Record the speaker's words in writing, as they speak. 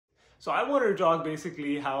So I wanted to talk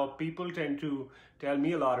basically how people tend to tell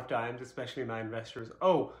me a lot of times, especially my investors,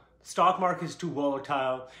 oh, stock market is too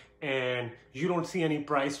volatile and you don't see any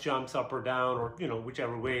price jumps up or down or,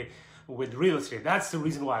 whichever way with real estate. That's the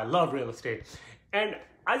reason why I love real estate. And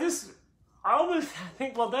I always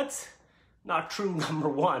think, well, that's not true, number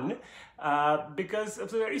one, because of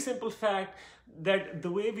the very simple fact that the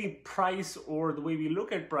way we price or the way we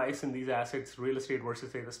look at price in these assets, real estate versus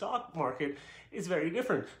say the stock market, is very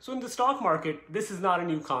different. So in the stock market, this is not a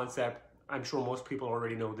new concept. I'm sure most people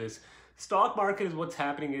already know this. Stock market is what's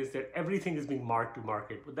happening is that everything is being marked to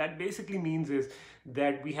market. What that basically means is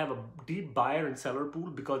that we have a deep buyer and seller pool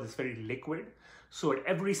because it's very liquid. So at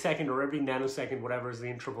every second or every nanosecond, whatever is the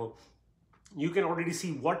interval, you can already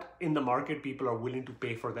see what in the market people are willing to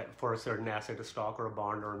pay for that, for a certain asset, a stock or a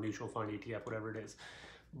bond or a mutual fund, ETF, whatever it is.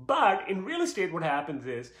 But in real estate, what happens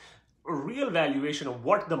is a real valuation of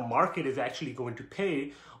what the market is actually going to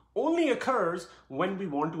pay only occurs when we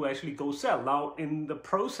want to actually go sell. Now, in the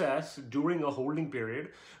process, during a holding period,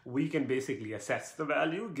 we can basically assess the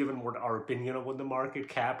value given what our opinion of what the market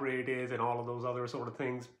cap rate is and all of those other sort of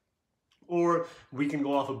things. Or we can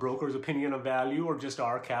go off a broker's opinion of value or just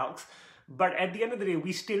our calcs. But at the end of the day,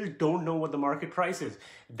 we still don't know what the market price is.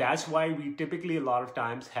 That's why we typically a lot of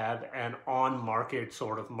times have an on-market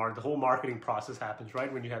sort of, the whole marketing process happens,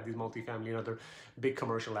 right? When you have these multifamily and other big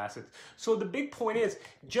commercial assets. So the big point is,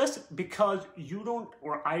 just because you don't,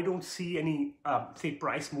 or I don't see any, say,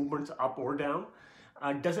 price movements up or down,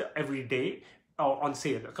 does it every day, on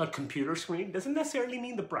say a computer screen, doesn't necessarily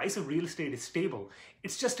mean the price of real estate is stable.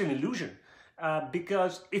 It's just an illusion.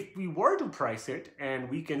 Because if we were to price it, and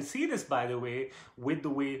we can see this, by the way, with the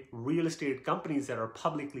way real estate companies that are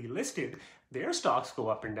publicly listed, their stocks go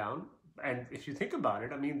up and down. And if you think about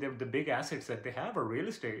it, I mean, the big assets that they have are real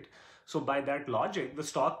estate. So by that logic, the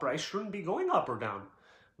stock price shouldn't be going up or down.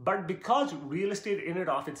 But because real estate in and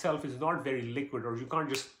of itself is not very liquid, or you can't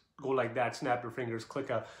just go like that, snap your fingers,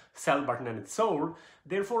 click a sell button and it's sold.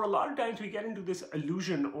 Therefore, a lot of times we get into this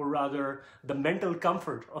illusion, or rather the mental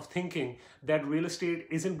comfort of thinking that real estate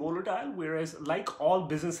isn't volatile, whereas like all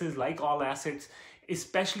businesses, like all assets,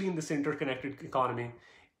 especially in this interconnected economy,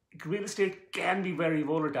 real estate can be very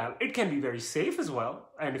volatile. It can be very safe as well.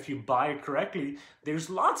 And if you buy it correctly, there's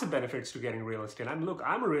lots of benefits to getting real estate. Look,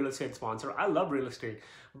 I'm a real estate sponsor. I love real estate,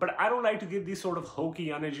 but I don't like to give these sort of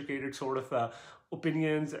hokey, uneducated sort of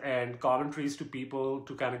opinions and commentaries to people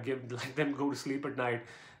to kind of let them go to sleep at night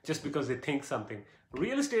just because they think something.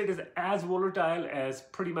 Real estate is as volatile as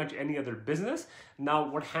pretty much any other business. Now,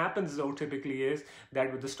 what happens though typically is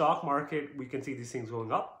that with the stock market, we can see these things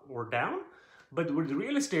going up or down. But with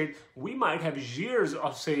real estate, we might have years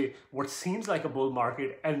of, say, what seems like a bull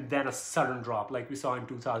market and then a sudden drop like we saw in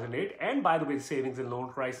 2008. And by the way, the savings and loan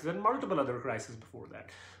crisis and multiple other crises before that.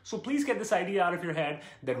 So please get this idea out of your head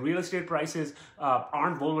that real estate prices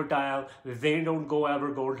aren't volatile. They don't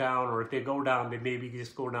ever go down, or if they go down, they maybe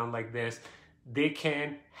just go down like this. They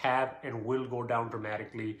can, have, and will go down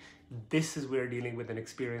dramatically. This is where dealing with an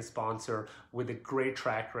experienced sponsor with a great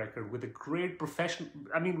track record, with a great professional,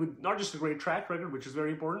 with not just a great track record, which is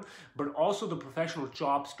very important, but also the professional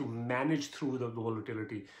chops to manage through the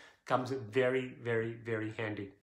volatility comes very, very, very handy.